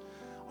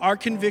 Our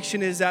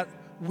conviction is that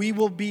we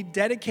will be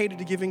dedicated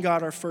to giving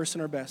God our first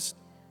and our best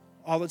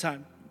all the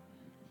time.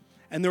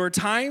 And there were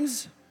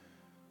times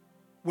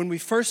when we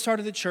first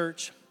started the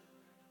church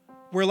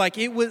where it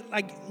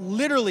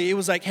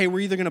was like, hey, we're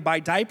either going to buy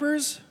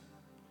diapers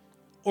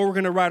or we're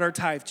going to write our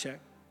tithe check.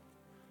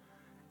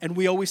 And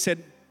we always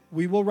said,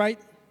 we will write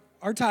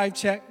our tithe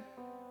check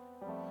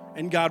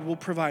and God will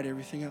provide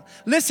everything else.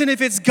 Listen,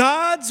 if it's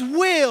God's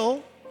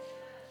will,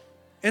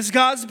 it's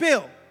God's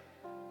bill.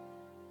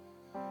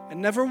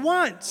 And never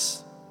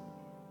once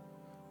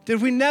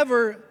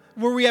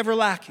were we ever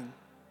lacking.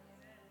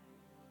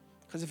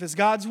 Because if it's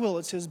God's will,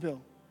 it's His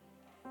bill.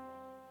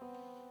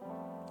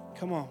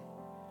 Come on.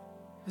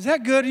 Is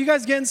that good? Are you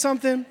guys getting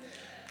something?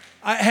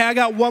 I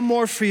got one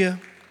more for you.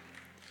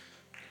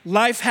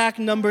 Life hack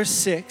number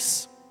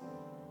 6.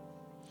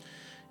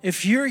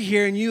 If you're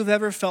here and you've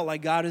ever felt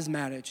like God is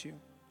mad at you,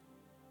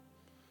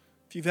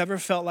 if you've ever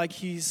felt like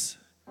He's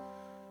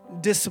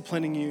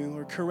disciplining you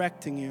or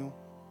correcting you,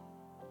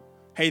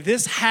 hey,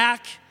 this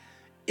hack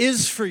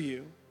is for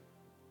you.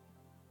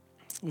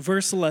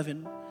 Verse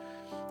 11,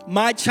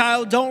 my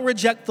child, don't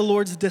reject the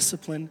Lord's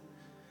discipline,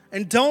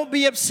 and don't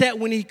be upset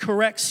when He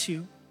corrects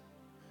you,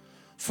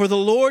 for the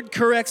Lord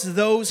corrects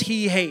those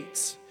He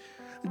hates.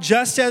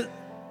 Just as,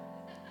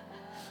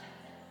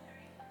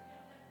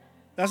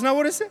 that's not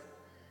what it said?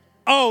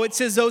 Oh, it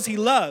says those He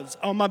loves.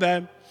 Oh, my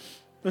bad.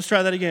 Let's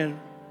try that again.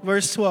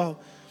 Verse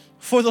 12.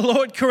 For the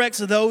Lord corrects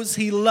those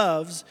he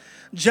loves,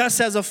 just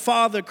as a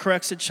father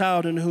corrects a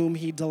child in whom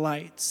he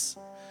delights.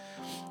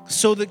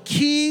 So the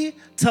key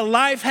to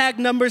life hack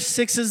number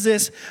 6 is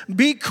this: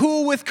 be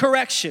cool with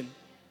correction.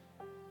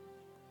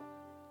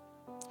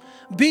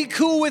 Be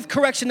cool with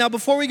correction. Now,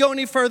 before we go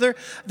any further,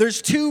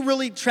 there's 2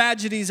 really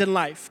tragedies in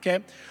life,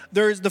 okay?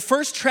 The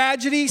first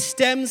tragedy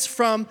stems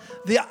from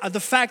the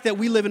fact that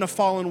we live in a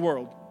fallen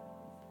world.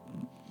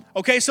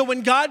 Okay, so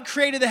when God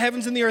created the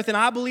heavens and the earth, and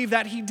I believe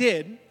that he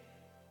did,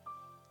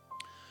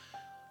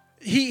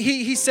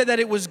 he said that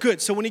it was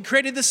good. So when he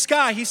created the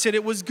sky, he said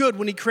it was good.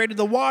 When he created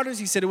the waters,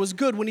 he said it was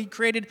good. When he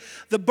created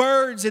the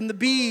birds and the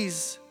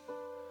bees,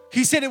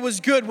 he said it was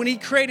good. When he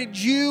created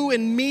you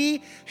and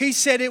me, he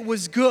said it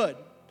was good.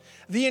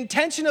 The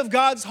intention of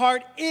God's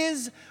heart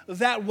is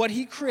that what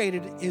he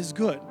created is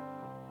good.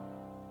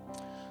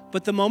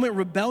 But the moment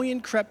rebellion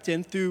crept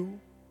in through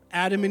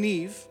Adam and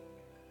Eve,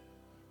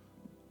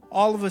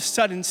 all of a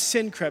sudden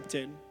sin crept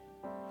in.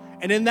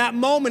 And in that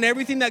moment,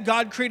 everything that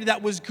God created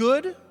that was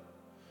good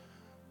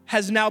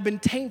has now been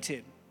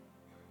tainted.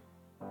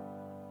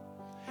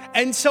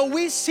 And so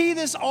we see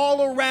this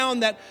all around,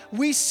 that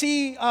we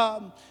see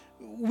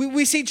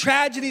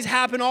tragedies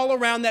happen all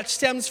around that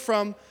stems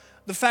from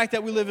the fact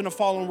that we live in a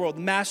fallen world.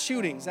 Mass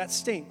shootings, that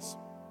stinks.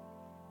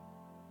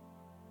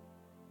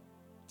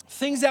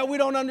 Things that we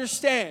don't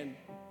understand.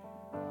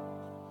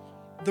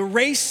 The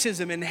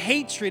racism and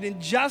hatred,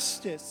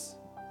 injustice.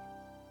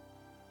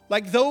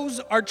 Like, those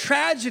are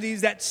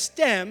tragedies that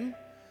stem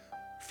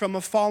from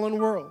a fallen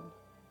world.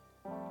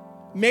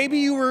 Maybe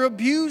you were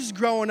abused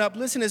growing up.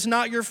 Listen, it's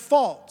not your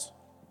fault.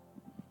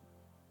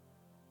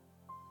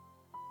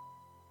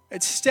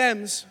 It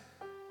stems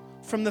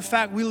from the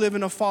fact we live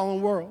in a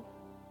fallen world.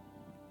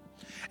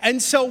 And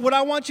so what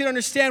I want you to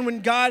understand,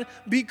 when God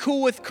be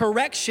cool with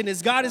correction,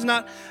 is God is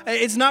not,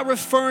 it's not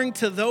referring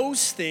to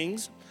those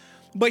things.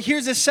 But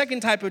here's the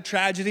second type of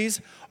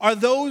tragedies, are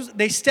those,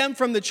 they stem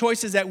from the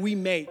choices that we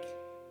make.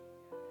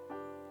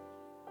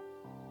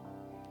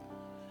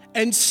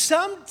 And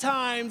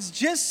sometimes,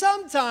 just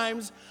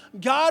sometimes,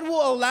 God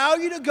will allow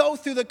you to go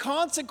through the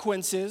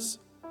consequences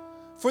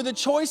for the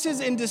choices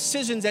and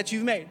decisions that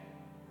you've made.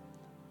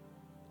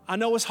 I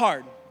know it's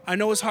hard. I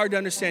know it's hard to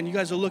understand. You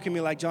guys are looking at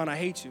me like, John, I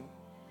hate you.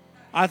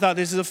 I thought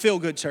this is a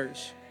feel-good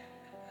church.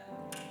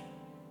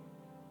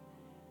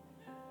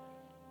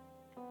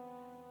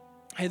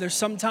 Hey, there's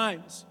some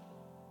times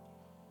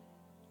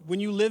when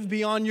you live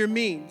beyond your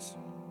means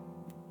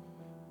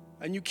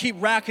and you keep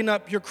racking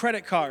up your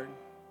credit card,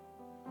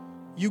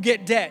 you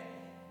get debt.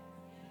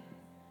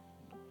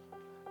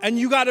 And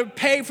you got to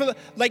pay for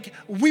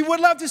we would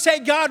love to say,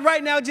 God,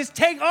 right now, just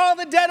take all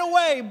the debt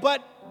away,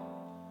 but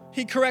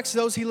he corrects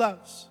those he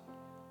loves.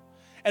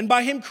 And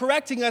by him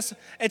correcting us,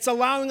 it's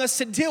allowing us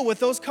to deal with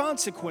those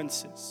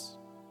consequences.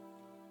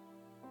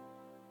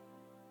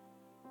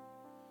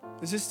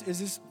 Is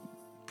this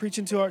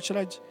preaching too hard?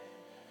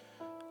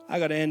 I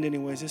got to end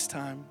anyways this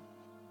time.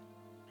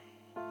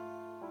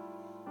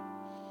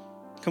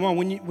 Come on,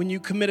 when you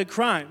commit a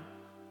crime,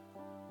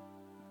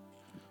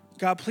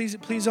 God, please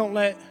don't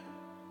let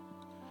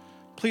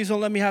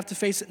me have to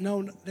face it.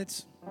 No,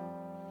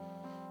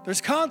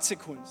 there's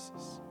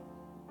consequences.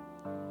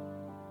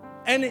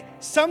 And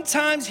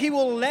sometimes he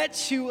will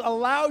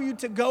allow you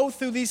to go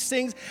through these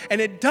things. And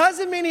it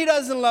doesn't mean he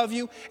doesn't love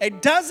you.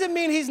 It doesn't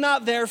mean he's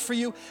not there for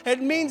you.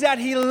 It means that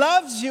he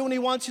loves you and he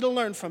wants you to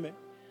learn from it.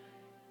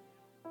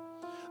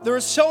 There are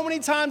so many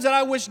times that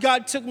I wish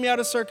God took me out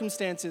of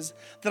circumstances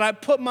that I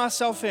put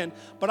myself in.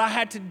 But I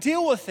had to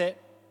deal with it.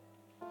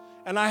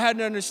 And I had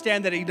to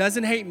understand that he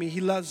doesn't hate me.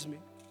 He loves me.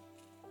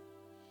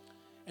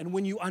 And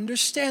when you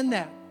understand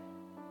that,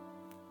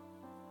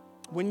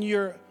 when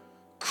you're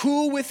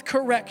cool with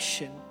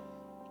correction,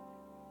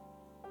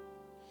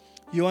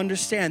 you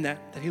understand that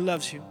he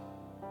loves you,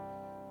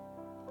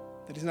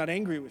 that he's not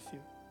angry with you.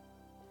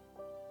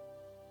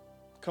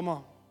 Come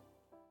on.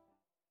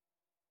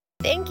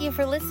 Thank you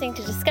for listening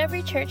to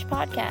Discovery Church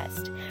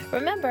Podcast.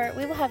 Remember,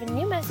 we will have a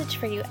new message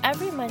for you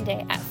every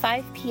Monday at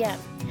 5 p.m.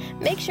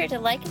 Make sure to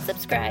like and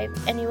subscribe,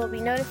 and you will be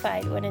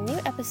notified when a new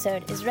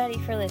episode is ready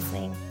for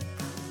listening.